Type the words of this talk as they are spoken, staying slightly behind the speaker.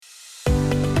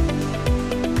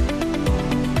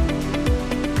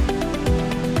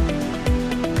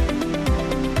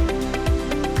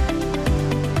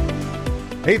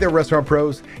Hey there, restaurant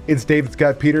pros. It's David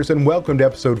Scott Peters, and welcome to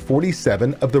episode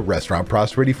 47 of the Restaurant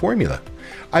Prosperity Formula.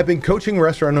 I've been coaching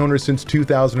restaurant owners since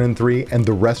 2003, and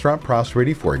the Restaurant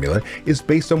Prosperity Formula is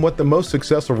based on what the most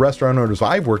successful restaurant owners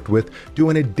I've worked with do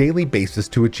on a daily basis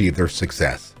to achieve their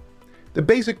success. The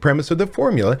basic premise of the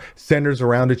formula centers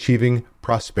around achieving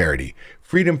prosperity,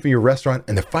 freedom for your restaurant,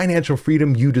 and the financial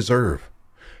freedom you deserve.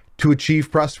 To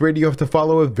achieve prosperity, you have to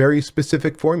follow a very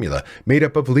specific formula made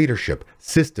up of leadership,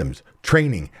 systems,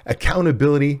 training,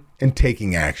 accountability, and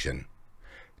taking action.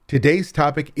 Today's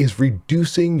topic is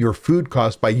reducing your food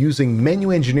costs by using menu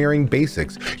engineering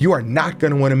basics. You are not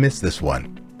going to want to miss this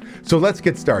one. So let's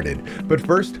get started. But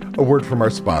first, a word from our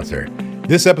sponsor.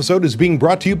 This episode is being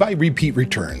brought to you by Repeat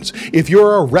Returns. If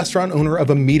you're a restaurant owner of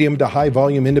a medium to high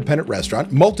volume independent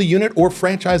restaurant, multi-unit or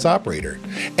franchise operator,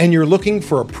 and you're looking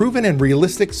for a proven and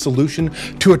realistic solution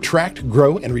to attract,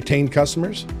 grow, and retain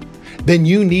customers, then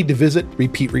you need to visit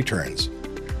Repeat Returns.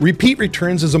 Repeat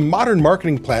Returns is a modern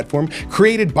marketing platform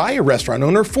created by a restaurant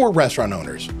owner for restaurant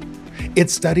owners. It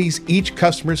studies each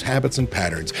customer's habits and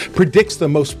patterns, predicts the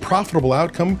most profitable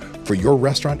outcome for your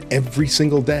restaurant every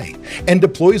single day, and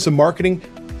deploys the marketing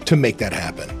to make that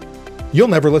happen. You'll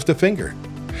never lift a finger.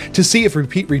 To see if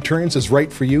Repeat Returns is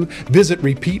right for you, visit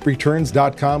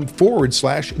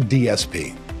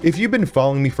repeatreturns.com/DSP. If you've been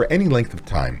following me for any length of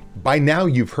time, by now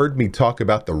you've heard me talk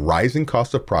about the rising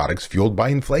cost of products fueled by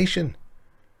inflation.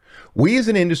 We as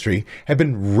an industry have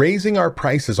been raising our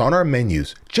prices on our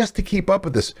menus just to keep up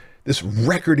with this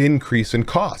record increase in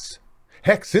costs.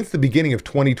 Heck, since the beginning of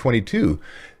 2022,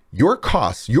 your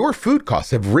food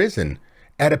costs have risen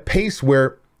at a pace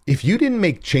where if you didn't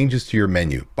make changes to your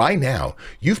menu, by now,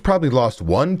 you've probably lost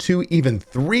 1, 2, even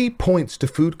 3 points to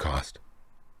food cost.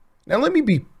 Now, let me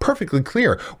be perfectly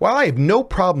clear. While I have no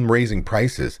problem raising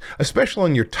prices, especially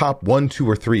on your top 1, 2,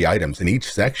 or 3 items in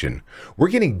each section, we're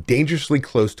getting dangerously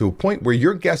close to a point where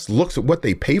your guest looks at what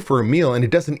they pay for a meal and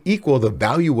it doesn't equal the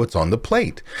value what's on the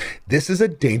plate. This is a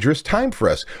dangerous time for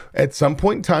us. At some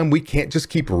point in time, we can't just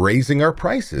keep raising our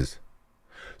prices.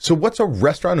 So what's a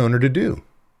restaurant owner to do?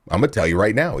 I'm going to tell you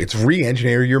right now, it's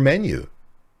re-engineer your menu.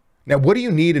 Now, what do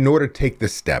you need in order to take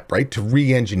this step, right? To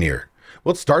re-engineer?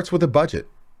 Well, it starts with a budget.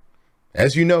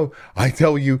 As you know, I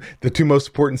tell you the 2 most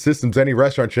important systems any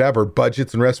restaurant should have are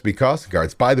budgets and recipe costing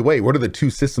cards. By the way, what are the 2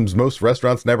 systems most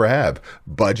restaurants never have?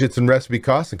 Budgets and recipe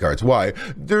costing cards. Why?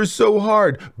 They're so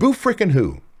hard. Boo frickin'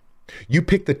 who? You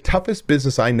pick the toughest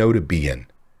business I know to be in.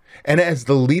 And as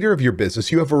the leader of your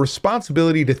business, you have a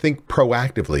responsibility to think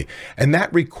proactively. And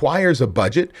that requires a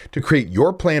budget to create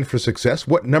your plan for success,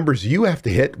 what numbers you have to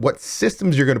hit, what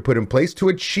systems you're going to put in place to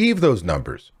achieve those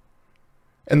numbers.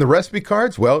 And the recipe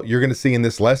cards, well, you're going to see in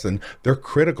this lesson, they're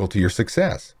critical to your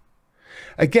success.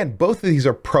 Again, both of these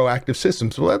are proactive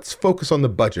systems, so let's focus on the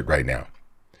budget right now.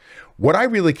 What I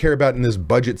really care about in this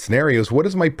budget scenario is what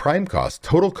is my prime cost,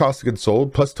 total cost of goods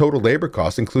sold plus total labor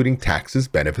costs, including taxes,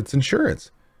 benefits,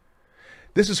 insurance.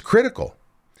 This is critical.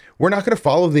 We're not going to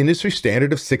follow the industry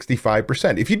standard of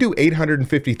 65%. If you do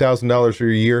 $850,000 a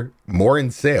year more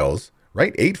in sales,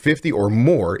 right? $850 or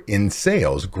more in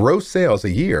sales, gross sales a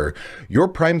year, your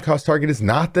prime cost target is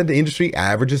not that the industry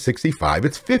average is 65,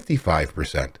 it's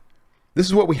 55%. This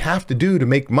is what we have to do to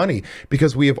make money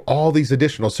because we have all these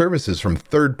additional services from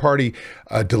third-party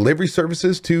delivery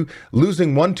services to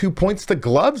losing 1, 2 points to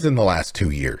gloves in the last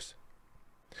 2 years.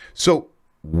 So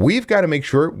we've got to make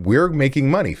sure we're making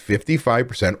money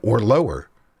 55% or lower.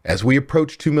 As we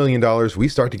approach $2 million, we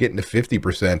start to get into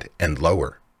 50% and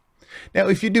lower. Now,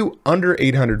 if you do under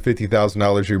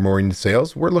 $850,000 or more in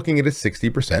sales, we're looking at a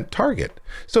 60% target.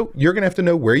 So you're going to have to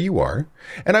know where you are.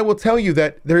 And I will tell you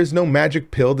that there is no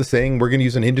magic pill to saying we're going to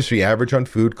use an industry average on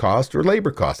food cost or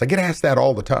labor cost. I get asked that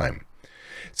all the time.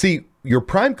 See, your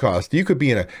prime cost, you could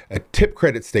be in a tip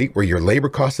credit state where your labor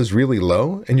cost is really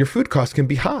low and your food cost can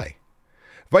be high.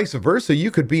 Vice versa,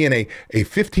 you could be in a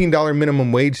 $15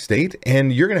 minimum wage state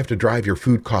and you're going to have to drive your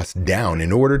food costs down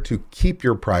in order to keep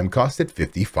your prime cost at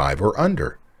 55 or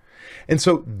under. And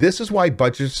so this is why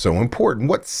budget is so important.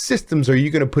 What systems are you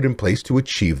going to put in place to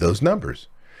achieve those numbers?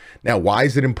 Now, why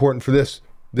is it important for this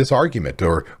argument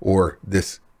or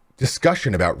this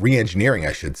discussion about re-engineering,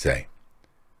 I should say?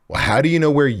 Well, how do you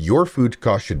know where your food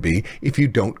cost should be if you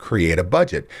don't create a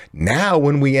budget? Now,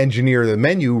 when we engineer the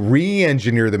menu,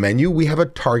 re-engineer the menu, we have a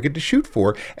target to shoot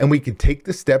for, and we can take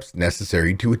the steps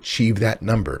necessary to achieve that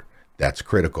number. That's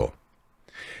critical.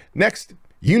 Next,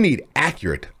 you need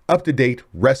accurate, up-to-date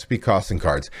recipe costing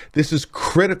cards. This is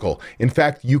critical. In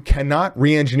fact, you cannot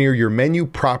re-engineer your menu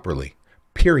properly,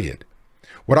 period.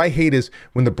 What I hate is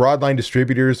when the broadline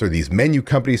distributors or these menu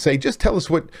companies say, just tell us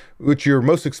what your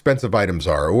most expensive items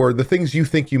are or the things you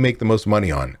think you make the most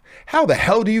money on. How the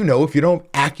hell do you know if you don't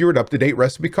have accurate, up-to-date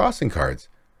recipe costing cards?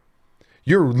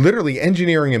 You're literally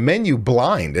engineering a menu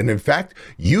blind. And in fact,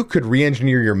 you could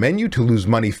re-engineer your menu to lose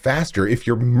money faster if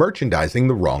you're merchandising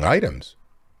the wrong items.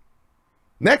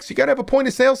 Next, you got to have a point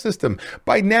of sale system.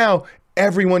 By now,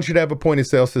 everyone should have a point of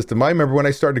sale system. I remember when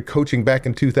I started coaching back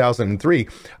in 2003,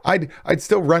 I'd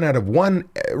still run into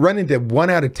 1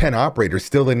 out of 10 operators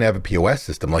still didn't have a POS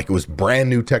system, like it was brand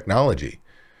new technology.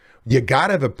 You got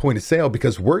to have a point of sale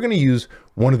because we're going to use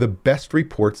one of the best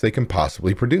reports they can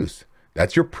possibly produce.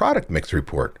 That's your product mix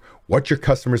report, what your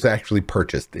customers actually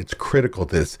purchased. It's critical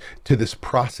to this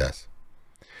process.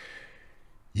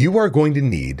 You are going to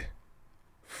need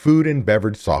food and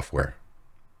beverage software.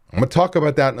 I'm going to talk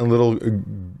about that in a little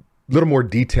more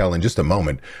detail in just a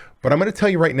moment, but I'm going to tell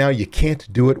you right now, you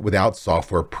can't do it without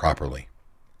software properly.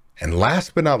 And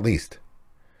last but not least,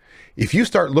 if you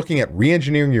start looking at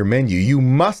re-engineering your menu, you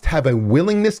must have a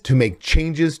willingness to make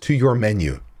changes to your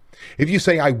menu. If you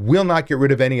say, I will not get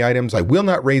rid of any items, I will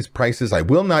not raise prices, I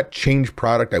will not change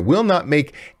product, I will not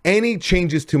make any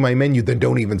changes to my menu, then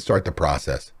don't even start the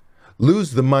process.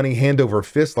 Lose the money hand over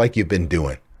fist like you've been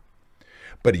doing.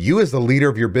 But you as the leader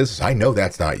of your business, I know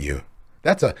that's not you.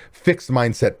 That's a fixed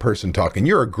mindset person talking.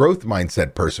 You're a growth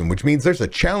mindset person, which means there's a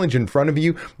challenge in front of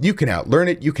you. You can outlearn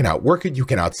it, you can outwork it, you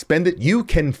can outspend it. You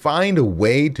can find a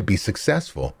way to be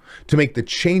successful, to make the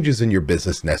changes in your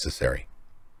business necessary.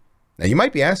 Now, you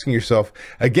might be asking yourself,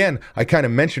 again, I kind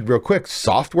of mentioned real quick,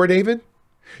 software, David?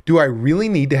 Do I really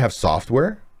need to have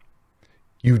software?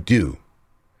 You do.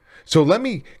 So let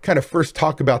me kind of first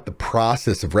talk about the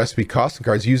process of recipe costing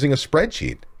cards using a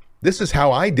spreadsheet. This is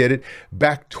how I did it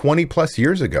back 20 plus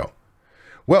years ago.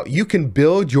 Well, you can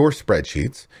build your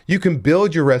spreadsheets, you can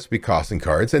build your recipe costing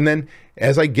cards, and then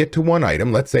as I get to one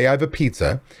item, let's say I have a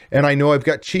pizza, and I know I've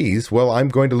got cheese, well, I'm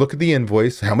going to look at the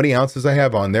invoice, how many ounces I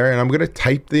have on there, and I'm going to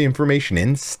type the information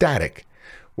in static,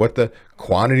 what the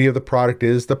quantity of the product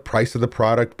is, the price of the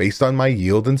product based on my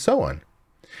yield, and so on.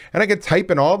 And I can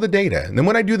type in all the data. And then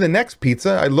when I do the next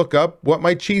pizza, I look up what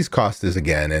my cheese cost is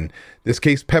again. In this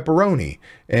case, pepperoni.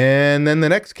 And then the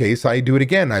next case, I do it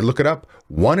again. I look it up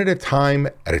one at a time,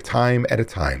 at a time, at a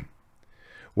time.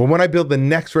 Well, when I build the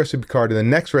next recipe card and the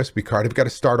next recipe card, I've got to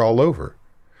start all over.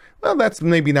 Well, that's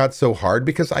maybe not so hard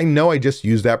because I know I just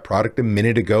used that product a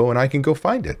minute ago and I can go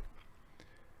find it.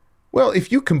 Well,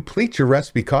 if you complete your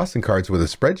recipe costing cards with a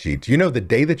spreadsheet, do you know the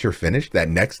day that you're finished, that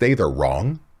next day they're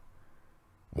wrong?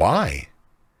 Why?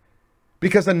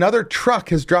 Because another truck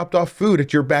has dropped off food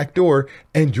at your back door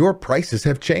and your prices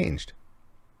have changed.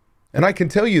 And I can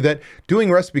tell you that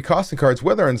doing recipe costing cards,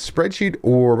 whether on spreadsheet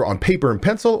or on paper and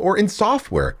pencil or in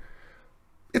software,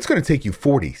 it's going to take you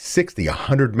 40, 60,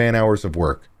 100 man hours of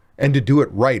work. And to do it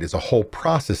right is a whole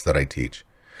process that I teach.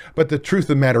 But the truth of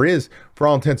the matter is, for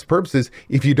all intents and purposes,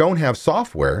 if you don't have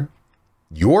software,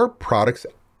 your product's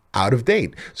out of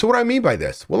date. So what do I mean by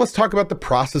this? Well, let's talk about the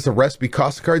process of recipe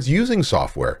costing cards using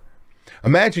software.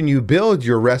 Imagine you build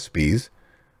your recipes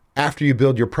after you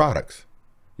build your products.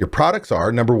 Your products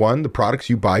are, number one, the products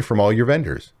you buy from all your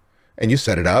vendors. And you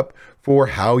set it up for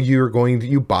how you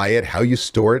buy it, how you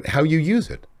store it, how you use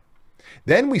it.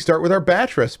 Then we start with our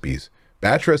batch recipes.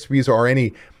 Batch recipes are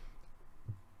any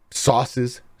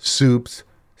sauces, soups,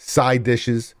 side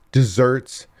dishes,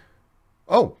 desserts,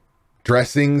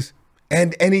 dressings,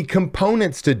 and any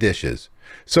components to dishes.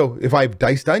 So if I have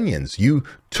diced onions, you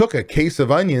took a case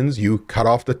of onions, you cut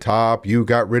off the top, you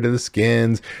got rid of the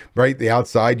skins, right? The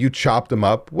outside, you chopped them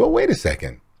up. Well, wait a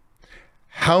second.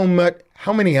 How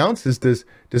many ounces does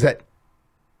that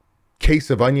case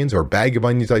of onions or bag of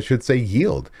onions, I should say,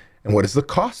 yield? And what is the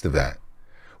cost of that?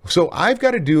 So I've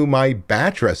got to do my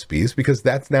batch recipes because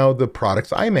that's now the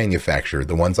products I manufacture,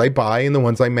 the ones I buy and the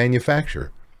ones I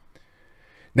manufacture.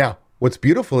 Now, what's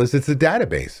beautiful is it's a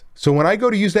database. So when I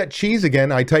go to use that cheese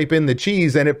again, I type in the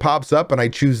cheese and it pops up and I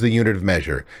choose the unit of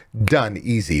measure. Done,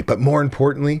 easy. But more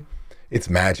importantly, it's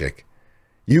magic.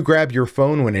 You grab your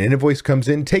phone when an invoice comes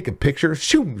in, take a picture,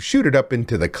 shoot it up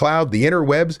into the cloud, the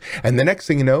interwebs, and the next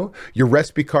thing you know, your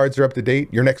recipe cards are up to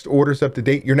date, your next order's up to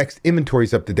date, your next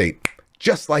inventory's up to date.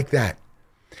 Just like that.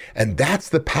 And that's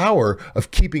the power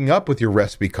of keeping up with your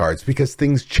recipe cards because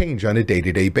things change on a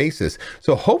day-to-day basis.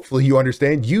 So hopefully you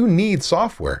understand you need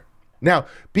software. Now,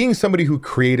 being somebody who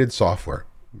created software,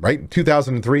 right? In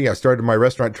 2003, I started my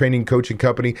restaurant training coaching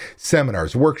company,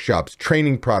 seminars, workshops,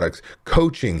 training products,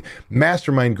 coaching,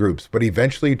 mastermind groups, but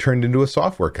eventually it turned into a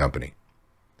software company.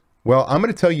 Well, I'm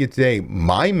going to tell you today,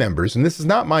 my members, and this is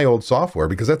not my old software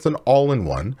because that's an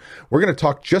all-in-one. We're going to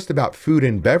talk just about food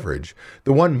and beverage.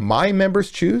 The one my members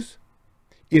choose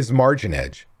is Margin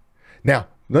Edge. Now,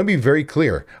 let me be very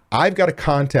clear. I've got a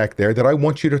contact there that I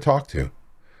want you to talk to,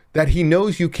 that he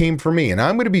knows you came for me. And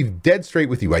I'm going to be dead straight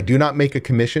with you. I do not make a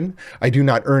commission. I do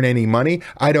not earn any money.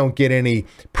 I don't get any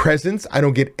presents. I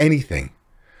don't get anything.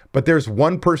 But there's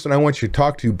one person I want you to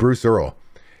talk to, Bruce Earl.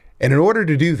 And in order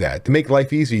to do that, to make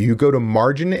life easier, you go to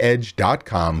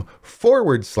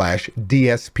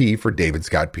marginedge.com/DSP for David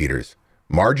Scott Peters.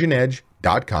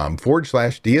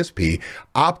 marginedge.com/DSP.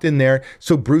 Opt in there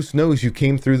so Bruce knows you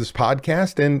came through this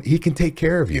podcast and he can take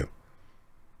care of you.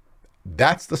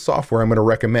 That's the software I'm going to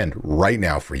recommend right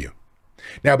now for you.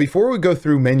 Now, before we go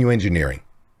through menu engineering,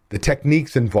 the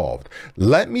techniques involved,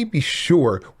 let me be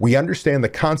sure we understand the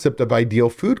concept of ideal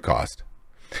food cost.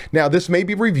 Now, this may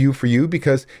be review for you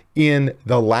because in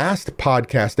the last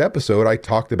podcast episode, I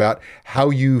talked about how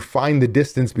you find the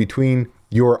distance between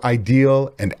your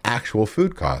ideal and actual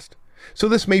food cost. So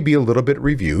this may be a little bit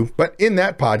review, but in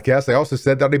that podcast, I also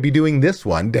said that I'd be doing this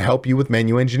one to help you with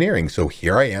menu engineering. So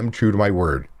here I am, true to my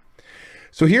word.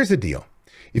 So here's the deal.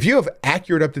 If you have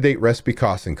accurate, up-to-date recipe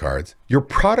costing cards, your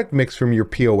product mix from your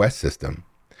POS system,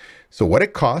 so what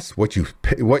it costs, what you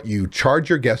charge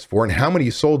your guests for, and how many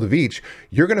you sold of each,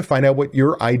 you're going to find out what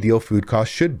your ideal food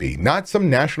cost should be, not some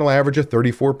national average of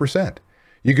 34%.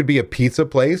 You could be a pizza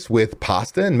place with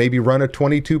pasta and maybe run a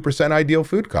 22% ideal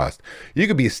food cost. You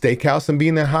could be a steakhouse and be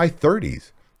in the high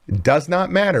 30s. It does not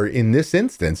matter. In this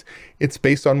instance, it's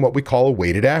based on what we call a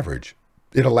weighted average.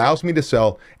 It allows me to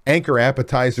sell anchor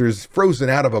appetizers frozen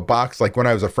out of a box like when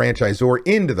I was a franchisor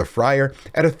into the fryer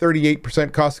at a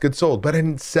 38% cost of goods sold, but I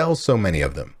didn't sell so many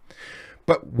of them.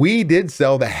 But we did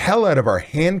sell the hell out of our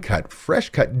hand-cut,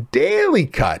 fresh-cut, daily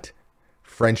cut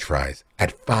French fries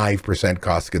at 5%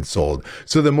 cost of goods sold.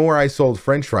 So the more I sold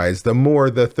French fries, the more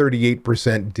the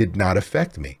 38% did not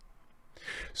affect me.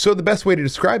 So the best way to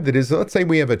describe that is, let's say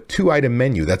we have a 2-item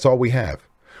menu. That's all we have.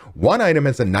 One item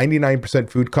has a 99%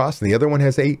 food cost and the other one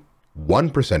has a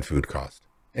 1% food cost.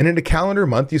 And in a calendar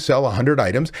month, you sell 100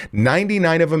 items,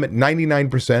 99 of them at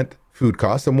 99% food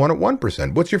cost and one at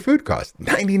 1%. What's your food cost?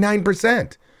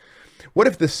 99%. What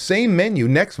if the same menu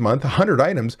next month, 100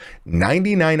 items,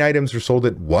 99 items are sold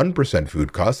at 1%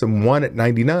 food cost and one at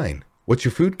 99? What's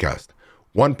your food cost?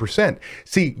 1%.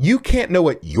 See, you can't know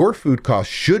what your food cost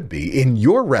should be in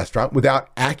your restaurant without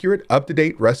accurate,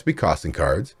 up-to-date recipe costing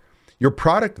cards, your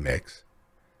product mix,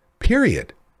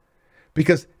 period.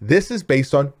 Because this is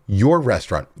based on your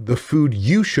restaurant, the food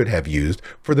you should have used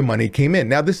for the money it came in.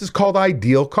 Now, this is called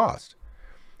ideal cost,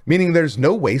 meaning there's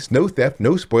no waste, no theft,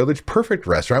 no spoilage, perfect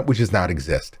restaurant, which does not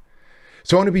exist.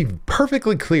 So I want to be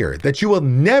perfectly clear that you will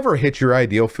never hit your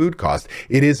ideal food cost.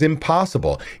 It is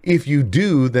impossible. If you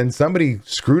do, then somebody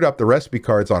screwed up the recipe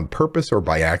cards on purpose or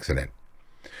by accident.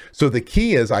 So the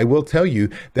key is, I will tell you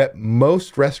that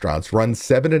most restaurants run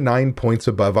 7 to 9 points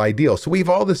above ideal. So we have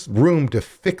all this room to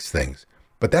fix things,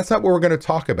 but that's not what we're going to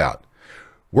talk about.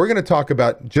 We're going to talk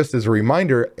about, just as a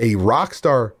reminder, a rock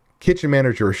star kitchen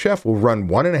manager or chef will run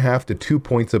 1.5 to 2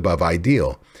 points above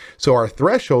ideal. So our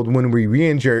threshold when we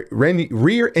re-engineer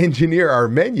our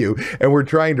menu and we're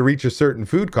trying to reach a certain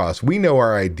food cost, we know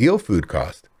our ideal food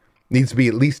cost needs to be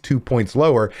at least 2 points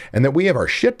lower and that we have our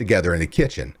shit together in the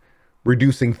kitchen.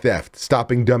 Reducing theft,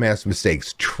 stopping dumbass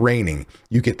mistakes, training.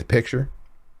 You get the picture?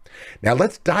 Now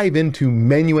let's dive into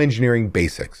menu engineering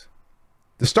basics.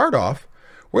 To start off,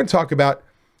 we're going to talk about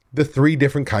the 3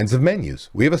 different kinds of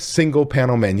menus. We have a single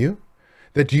panel menu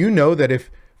that, do you know that if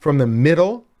from the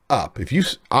middle up, if your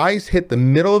eyes hit the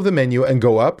middle of the menu and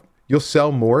go up, you'll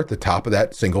sell more at the top of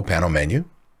that single panel menu?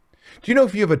 Do you know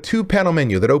if you have a 2-panel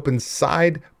menu that opens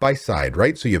side by side,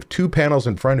 right? So you have 2 panels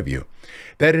in front of you,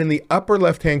 that in the upper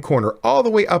left-hand corner, all the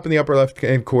way up in the upper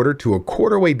left-hand corner to a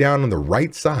quarter way down on the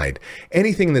right side,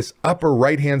 anything in this upper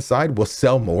right-hand side will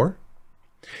sell more?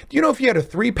 Do you know if you had a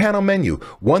 3-panel menu,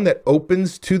 one that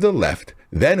opens to the left,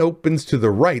 then opens to the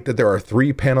right, that there are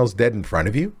 3 panels dead in front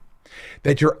of you?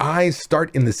 That your eyes start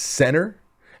in the center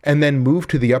and then move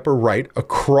to the upper right,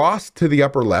 across to the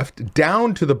upper left,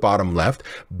 down to the bottom left,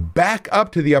 back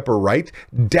up to the upper right,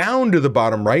 down to the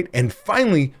bottom right, and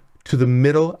finally to the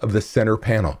middle of the center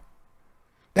panel.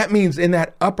 That means in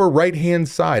that upper right-hand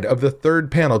side of the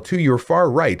 3rd panel to your far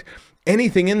right,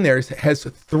 anything in there has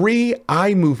 3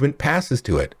 eye movement passes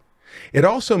to it. It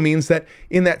also means that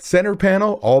in that center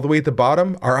panel, all the way at the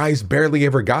bottom, our eyes barely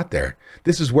ever got there.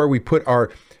 This is where we put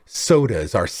our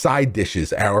sodas, our side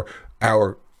dishes, our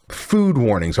food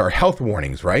warnings, our health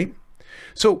warnings, right?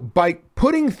 So by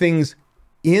putting things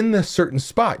in the certain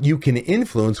spot, you can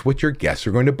influence what your guests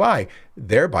are going to buy,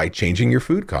 thereby changing your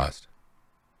food cost.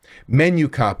 Menu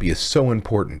copy is so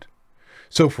important.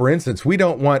 So for instance, we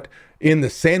don't want in the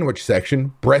sandwich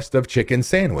section, breast of chicken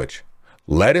sandwich,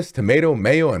 lettuce, tomato,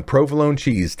 mayo, and provolone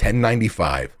cheese,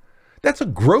 $10.95. That's a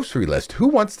grocery list. Who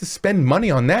wants to spend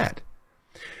money on that?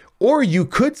 Or you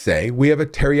could say we have a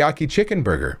teriyaki chicken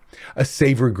burger, a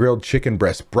savory grilled chicken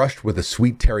breast brushed with a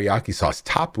sweet teriyaki sauce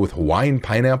topped with Hawaiian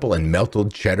pineapple and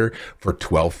melted cheddar for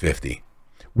 $12.50.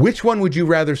 Which one would you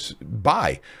rather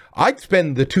buy? I'd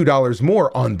spend the $2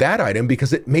 more on that item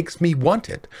because it makes me want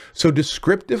it. So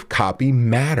descriptive copy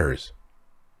matters.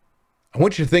 I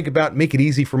want you to think about, make it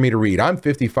easy for me to read. I'm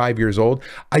 55 years old.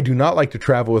 I do not like to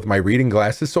travel with my reading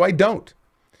glasses, so I don't.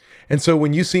 And so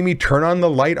when you see me turn on the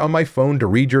light on my phone to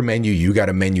read your menu, you got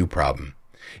a menu problem.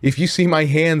 If you see my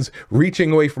hands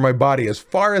reaching away from my body as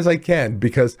far as I can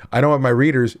because I don't have my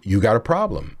readers, you got a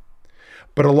problem.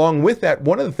 But along with that,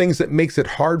 one of the things that makes it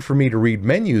hard for me to read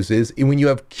menus is when you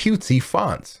have cutesy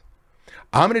fonts.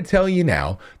 I'm going to tell you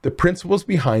now, the principles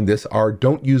behind this are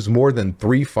don't use more than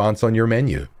 3 fonts on your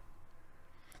menu.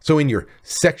 So in your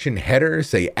section header,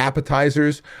 say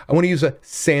appetizers, I want to use a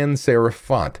sans serif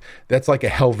font. That's like a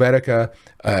Helvetica,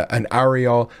 an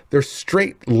Arial. They're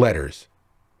straight letters.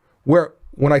 Where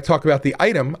when I talk about the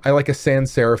item, I like a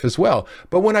sans serif as well.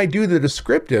 But when I do the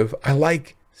descriptive, I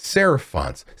like serif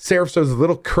fonts. Serifs are those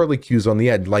little curly cues on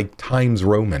the edge, like Times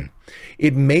Roman.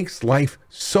 It makes life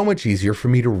so much easier for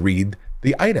me to read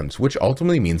the items, which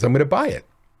ultimately means I'm going to buy it.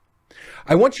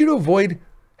 I want you to avoid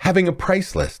having a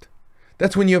price list.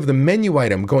 That's when you have the menu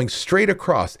item going straight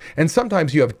across, and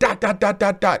sometimes you have ... bold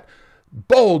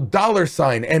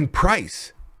 $, and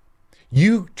price.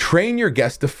 You train your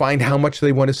guests to find how much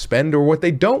they want to spend or what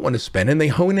they don't want to spend, and they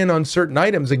hone in on certain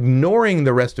items, ignoring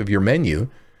the rest of your menu.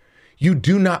 You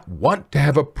do not want to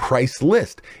have a price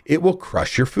list. It will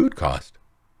crush your food cost.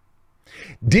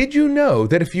 Did you know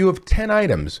that if you have 10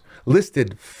 items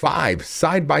listed 5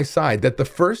 side by side, that the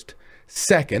first,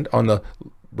 second on the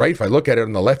right, if I look at it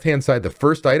on the left-hand side, the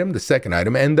first item, the second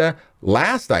item, and the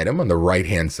last item on the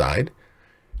right-hand side,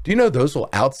 do you know those will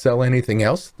outsell anything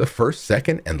else, the first,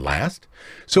 second, and last?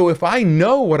 So if I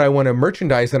know what I want to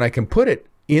merchandise and I can put it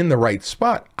in the right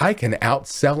spot, I can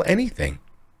outsell anything.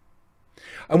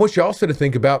 I want you also to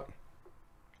think about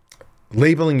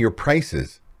labeling your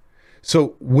prices.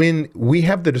 So when we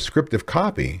have the descriptive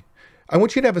copy, I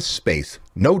want you to have a space,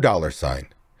 no $.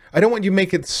 I don't want you to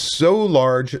make it so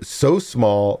large, so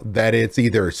small that it's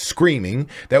either screaming,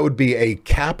 that would be a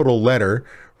capital letter,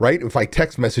 right? If I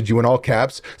text message you in all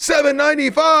caps,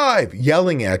 $7.95,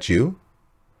 yelling at you.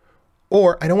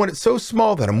 Or I don't want it so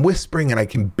small that I'm whispering and I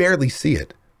can barely see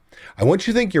it. I want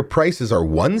you to think your prices are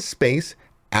one space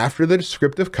after the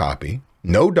descriptive copy,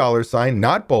 no $,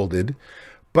 not bolded,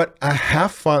 but a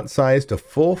half font size to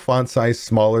full font size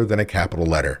smaller than a capital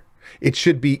letter. It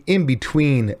should be in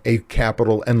between a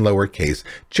capital and lowercase,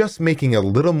 just making it a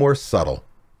little more subtle.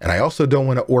 And I also don't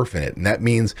want to orphan it, and that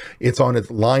means it's on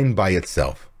its line by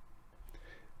itself.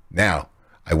 Now,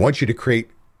 I want you to create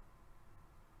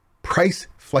price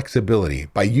flexibility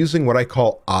by using what I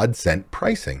call odd cent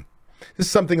pricing. This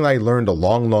is something that I learned a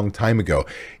long time ago.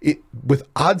 With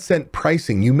odd cent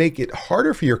pricing, you make it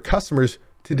harder for your customers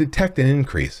to detect an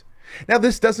increase. Now,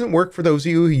 this doesn't work for those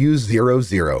of you who use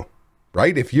 0.0.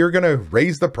 Right? If you're going to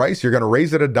raise the price, you're going to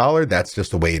raise it $1. That's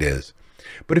just the way it is.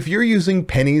 But if you're using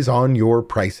pennies on your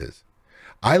prices,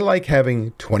 I like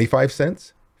having 25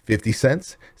 cents, 50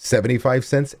 cents, 75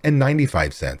 cents, and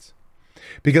 95 cents.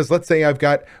 Because let's say I've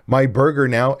got my burger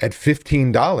now at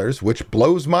 $15, which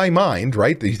blows my mind,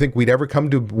 right? Do you think we'd ever come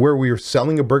to where we were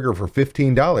selling a burger for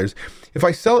 $15? If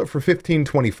I sell it for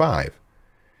 $15.25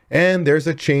 and there's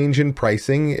a change in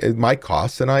pricing, my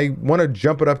costs, and I want to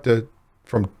jump it up to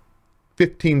from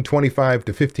 $15.25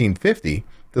 to $15.50,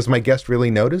 does my guest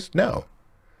really notice? No.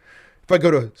 If I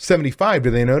go to 75, do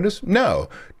they notice? No.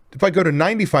 If I go to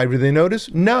 95, do they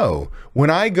notice? No. When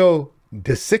I go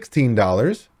to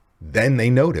 $16, then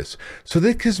they notice. So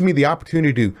this gives me the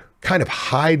opportunity to kind of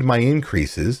hide my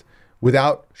increases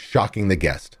without shocking the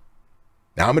guest.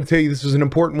 Now I'm going to tell you this is an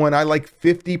important one. I like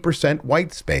 50%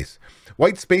 white space.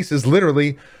 White space is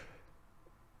literally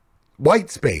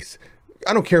white space.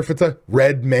 I don't care if it's a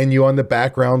red menu on the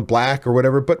background, black or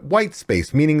whatever, but white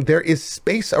space, meaning there is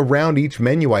space around each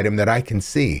menu item that I can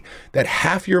see. That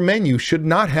half your menu should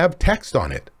not have text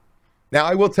on it. Now,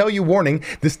 I will tell you, warning,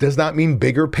 this does not mean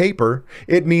bigger paper.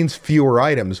 It means fewer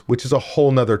items, which is a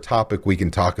whole nother topic we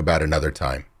can talk about another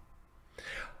time.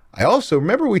 I also,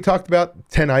 remember we talked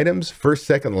about 10 items, first,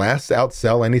 second, last,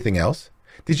 outsell anything else?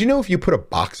 Did you know if you put a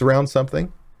box around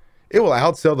something, it will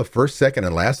outsell the first, second,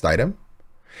 and last item?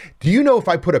 Do you know if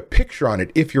I put a picture on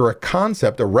it, if you're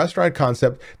a restaurant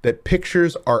concept, that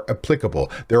pictures are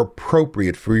applicable, they're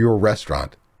appropriate for your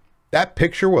restaurant, that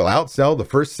picture will outsell the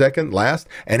first, second, last,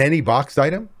 and any boxed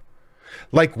item?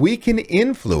 Like, we can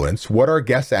influence what our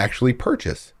guests actually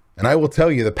purchase. And I will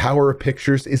tell you, the power of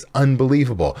pictures is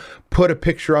unbelievable. Put a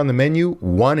picture on the menu,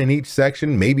 1 in each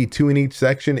section, maybe 2 in each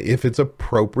section if it's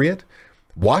appropriate.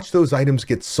 Watch those items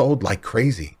get sold like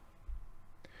crazy.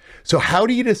 So how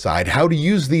do you decide how to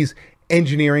use these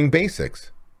engineering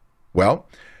basics? Well,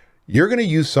 you're going to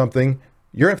use something,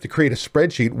 you're going to have to create a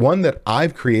spreadsheet, one that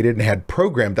I've created and had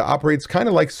programmed to operate. It's kind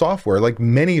of like software, like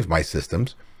many of my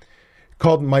systems,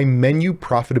 called my Menu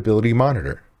Profitability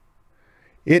Monitor.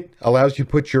 It allows you to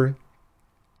put your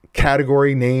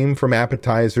category name from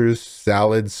appetizers,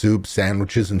 salads, soups,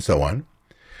 sandwiches, and so on,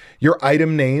 your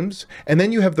item names, and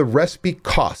then you have the recipe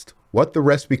cost, what the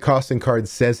recipe costing card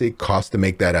says it costs to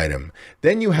make that item.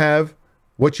 Then you have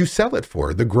what you sell it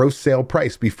for, the gross sale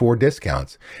price before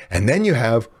discounts. And then you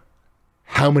have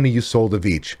how many you sold of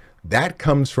each. That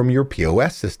comes from your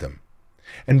POS system.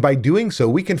 And by doing so,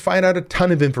 we can find out a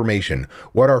ton of information.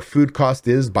 What our food cost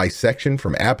is by section,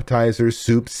 from appetizers,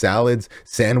 soups, salads,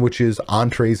 sandwiches,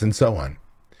 entrees, and so on.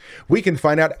 We can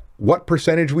find out what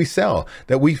percentage we sell,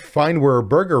 that we find we're a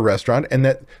burger restaurant and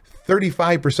that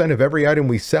 35% of every item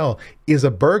we sell is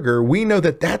a burger. We know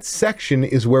that that section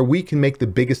is where we can make the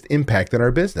biggest impact in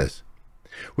our business.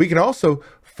 We can also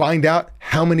find out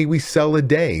how many we sell a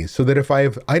day, so that if I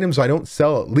have items I don't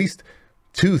sell at least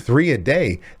 2, 3 a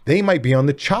day, they might be on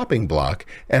the chopping block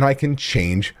and I can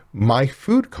change my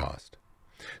food cost.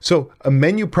 So a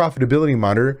menu profitability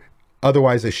monitor,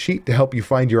 otherwise a sheet to help you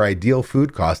find your ideal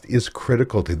food cost, is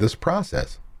critical to this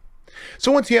process.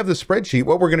 So once you have the spreadsheet,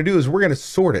 what we're going to do is we're going to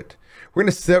sort it. We're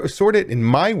going to sort it, in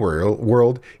my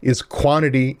world, is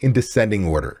quantity in descending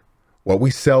order. What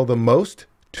we sell the most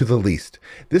to the least.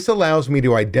 This allows me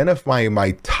to identify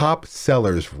my top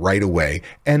sellers right away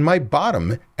and my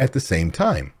bottom at the same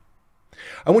time.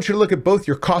 I want you to look at both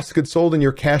your cost of goods sold and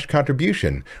your cash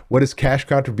contribution. What is cash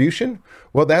contribution?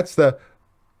 Well, that's the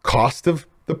cost of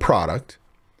the product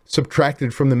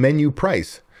subtracted from the menu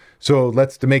price. So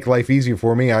to make life easier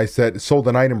for me, I sold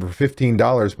an item for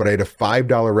 $15, but I had a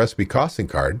 $5 recipe costing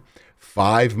card.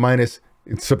 5 minus,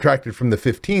 it's subtracted from the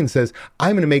 15, says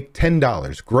I'm going to make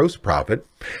 $10 gross profit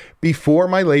before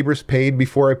my labor's paid,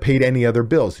 before I paid any other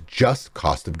bills, just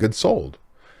cost of goods sold.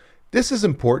 This is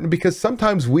important because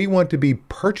sometimes we want to be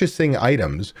purchasing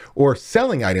items, or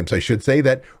selling items, I should say,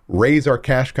 that raise our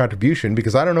cash contribution,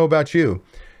 because I don't know about you,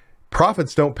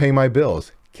 profits don't pay my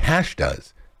bills, cash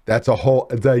does. That's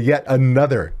yet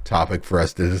another topic for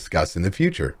us to discuss in the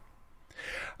future.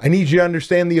 I need you to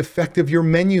understand the effect of your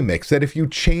menu mix, that if you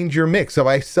change your mix, if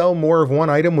I sell more of one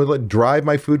item, will it drive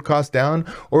my food cost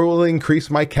down, or will it increase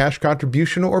my cash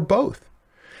contribution, or both?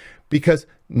 Because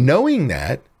knowing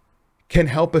that can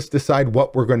help us decide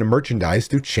what we're going to merchandise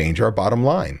to change our bottom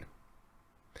line.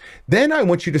 Then I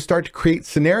want you to start to create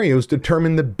scenarios,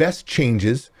 determine the best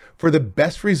changes for the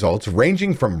best results,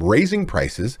 ranging from raising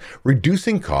prices,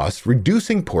 reducing costs,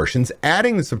 reducing portions,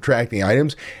 adding and subtracting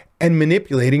items, and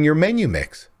manipulating your menu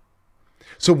mix.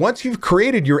 So once you've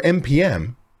created your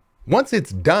MPM, once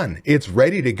it's done, it's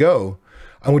ready to go,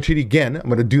 I want you to, again, I'm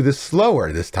going to do this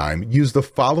slower this time, use the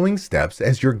following steps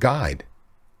as your guide.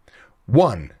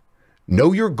 1,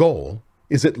 know your goal.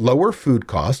 Is it lower food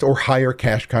cost or higher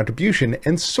cash contribution,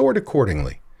 and sort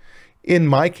accordingly. In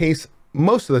my case,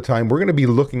 most of the time, we're going to be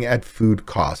looking at food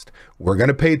cost. We're going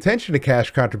to pay attention to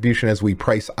cash contribution as we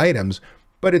price items,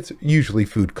 but it's usually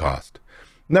food cost.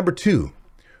 Number 2,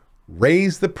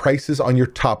 raise the prices on your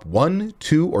top 1,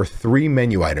 2, or 3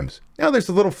 menu items. Now, there's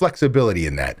a little flexibility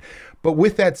in that. But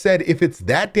with that said, if it's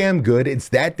that damn good, it's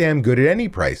that damn good at any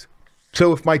price.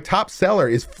 So if my top seller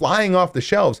is flying off the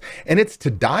shelves and it's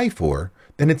to die for,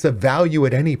 then it's a value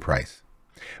at any price.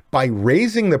 By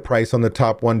raising the price on the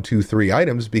top 1, 2, 3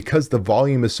 items, because the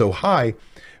volume is so high,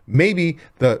 maybe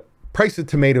the price of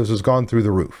tomatoes has gone through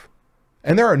the roof.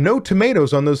 And there are no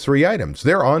tomatoes on those 3 items.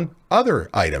 They're on other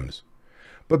items.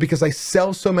 But because I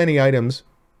sell so many items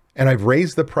and I've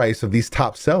raised the price of these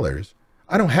top sellers,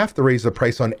 I don't have to raise the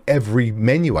price on every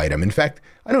menu item. In fact,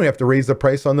 I don't have to raise the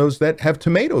price on those that have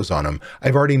tomatoes on them.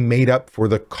 I've already made up for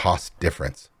the cost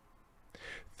difference.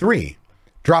 3,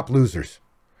 drop losers.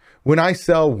 When I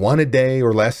sell 1 a day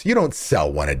or less, you don't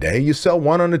sell 1 a day. You sell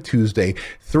 1 on a Tuesday,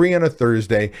 3 on a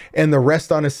Thursday, and the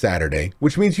rest on a Saturday,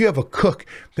 which means you have a cook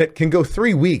that can go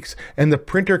 3 weeks, and the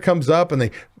printer comes up and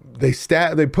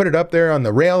they put it up there on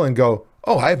the rail and go,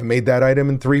 Oh, I haven't made that item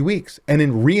in 3 weeks. And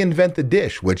then reinvent the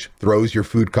dish, which throws your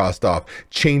food cost off,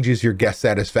 changes your guest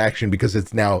satisfaction because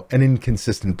it's now an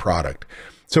inconsistent product.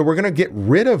 So we're going to get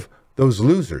rid of those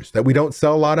losers that we don't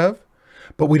sell a lot of,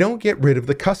 but we don't get rid of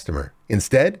the customer.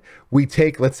 Instead, we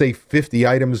take, let's say 50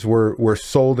 items were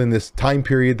sold in this time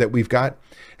period that we've got,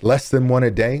 less than one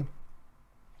a day.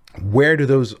 Where do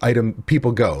those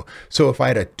people go? So if I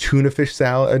had a tuna fish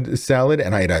salad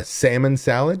and I had a salmon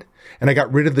salad and I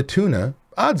got rid of the tuna,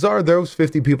 odds are those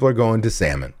 50 people are going to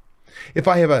salmon. If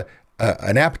I have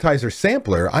an appetizer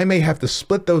sampler, I may have to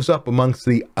split those up amongst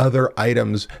the other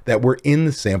items that were in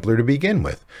the sampler to begin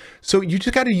with. So you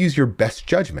just got to use your best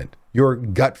judgment, your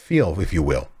gut feel, if you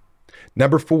will.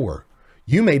 Number 4,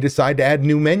 you may decide to add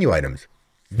new menu items.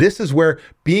 This is where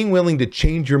being willing to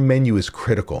change your menu is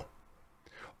critical.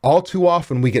 All too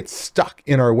often we get stuck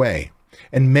in our way,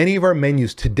 and many of our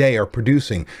menus today are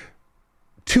producing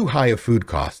too high a food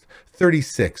cost,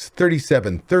 36,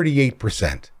 37,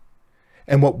 38%.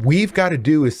 And what we've got to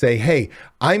do is say, hey,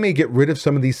 I may get rid of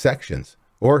some of these sections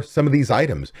or some of these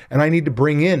items, and I need to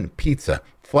bring in pizza,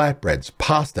 flatbreads,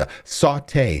 pasta,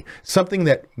 sauté, something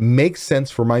that makes sense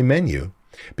for my menu.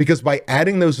 Because by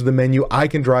adding those to the menu, I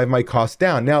can drive my costs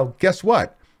down. Now, guess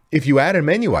what? If you add a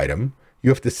menu item, you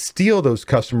have to steal those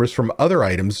customers from other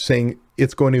items saying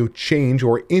it's going to change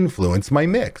or influence my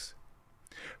mix.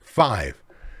 5,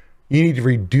 you need to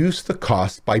reduce the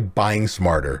cost by buying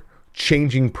smarter,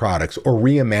 changing products, or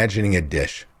reimagining a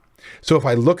dish. So if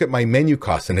I look at my menu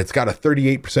costs and it's got a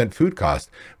 38% food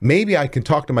cost, maybe I can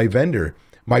talk to my vendor,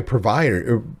 my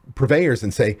purveyors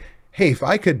and say, hey, if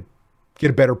I could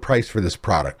get a better price for this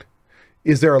product,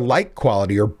 is there a like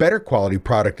quality or better quality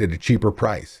product at a cheaper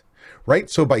price?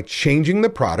 Right? So by changing the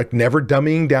product, never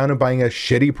dummying down and buying a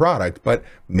shitty product, but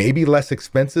maybe less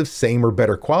expensive, same or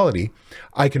better quality,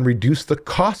 I can reduce the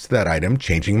cost of that item,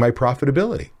 changing my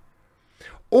profitability.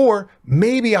 Or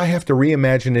maybe I have to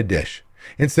reimagine a dish.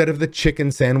 Instead of the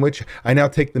chicken sandwich, I now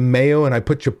take the mayo and I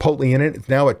put Chipotle in it. It's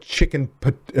now a chicken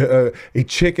Chipotle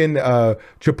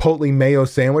mayo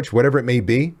sandwich, whatever it may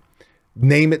be.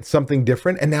 Name it something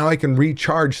different, and now I can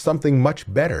recharge something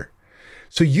much better.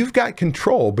 So you've got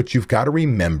control, but you've got to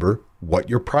remember what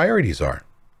your priorities are.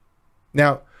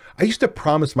 Now, I used to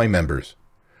promise my members,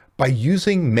 by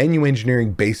using menu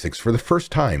engineering basics for the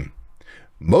first time,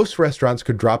 most restaurants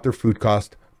could drop their food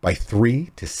cost by 3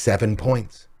 to 7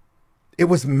 points. It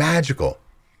was magical.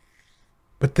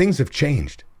 But things have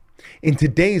changed. In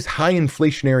today's high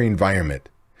inflationary environment,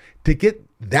 to get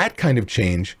that kind of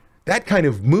change, that kind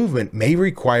of movement may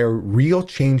require real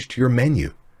change to your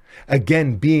menu.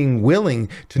 Again, being willing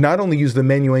to not only use the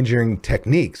menu engineering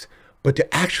techniques, but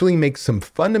to actually make some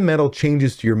fundamental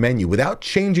changes to your menu without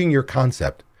changing your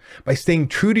concept, by staying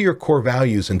true to your core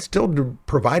values and still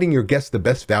providing your guests the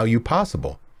best value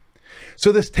possible.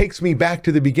 So this takes me back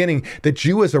to the beginning, that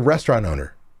you as a restaurant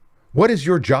owner, what is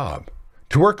your job?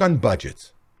 To work on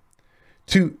budgets,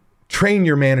 to train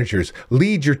your managers,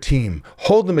 lead your team,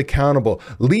 hold them accountable,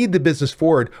 lead the business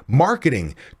forward,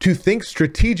 marketing, to think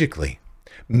strategically.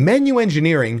 Menu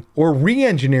engineering or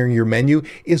re-engineering your menu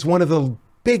is one of the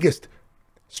biggest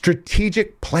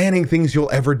strategic planning things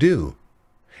you'll ever do.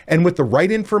 And with the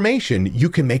right information, you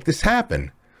can make this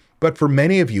happen. But for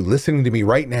many of you listening to me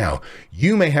right now,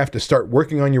 you may have to start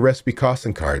working on your recipe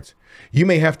costing cards. You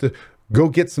may have to go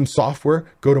get some software,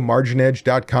 go to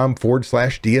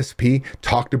marginedge.com/DSP,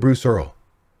 talk to Bruce Earl.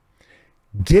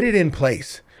 Get it in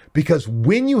place. Because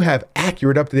when you have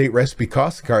accurate, up-to-date recipe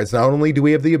costing cards, not only do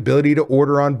we have the ability to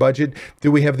order on budget,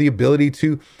 do we have the ability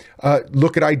to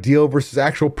look at ideal versus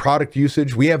actual product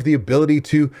usage, we have the ability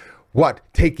to,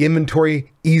 take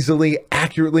inventory easily,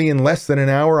 accurately in less than an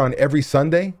hour on every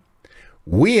Sunday.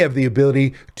 We have the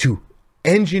ability to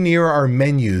engineer our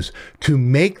menus to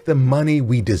make the money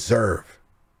we deserve.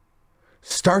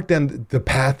 Start down the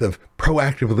path of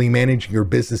proactively managing your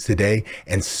business today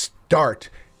and start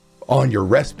on your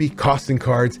recipe costing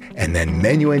cards, and then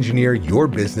menu engineer your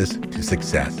business to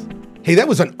success. Hey, that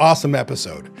was an awesome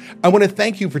episode. I want to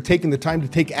thank you for taking the time to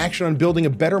take action on building a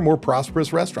better, more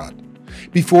prosperous restaurant.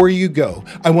 Before you go,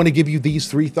 I want to give you these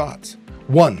 3 thoughts.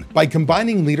 1, by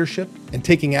combining leadership and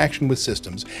taking action with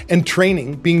systems and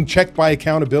training being checked by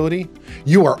accountability,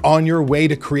 you are on your way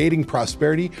to creating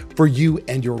prosperity for you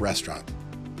and your restaurant.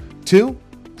 2,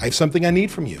 I have something I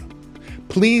need from you.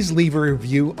 Please leave a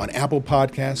review on Apple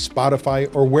Podcasts,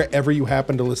 Spotify, or wherever you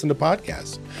happen to listen to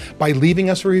podcasts. By leaving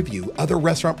us a review, other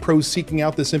restaurant pros seeking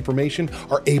out this information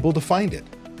are able to find it.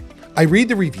 I read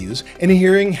the reviews, and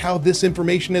hearing how this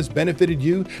information has benefited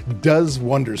you does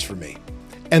wonders for me.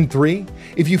 And 3,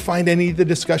 if you find any of the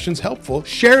discussions helpful,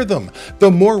 share them. The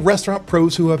more restaurant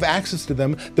pros who have access to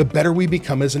them, the better we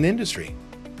become as an industry.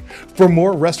 For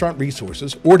more restaurant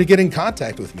resources or to get in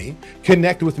contact with me,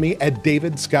 connect with me at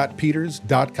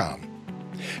davidscottpeters.com.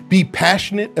 Be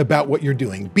passionate about what you're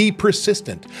doing, be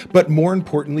persistent, but more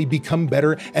importantly, become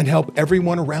better and help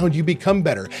everyone around you become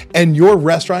better. And your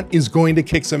restaurant is going to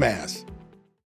kick some ass.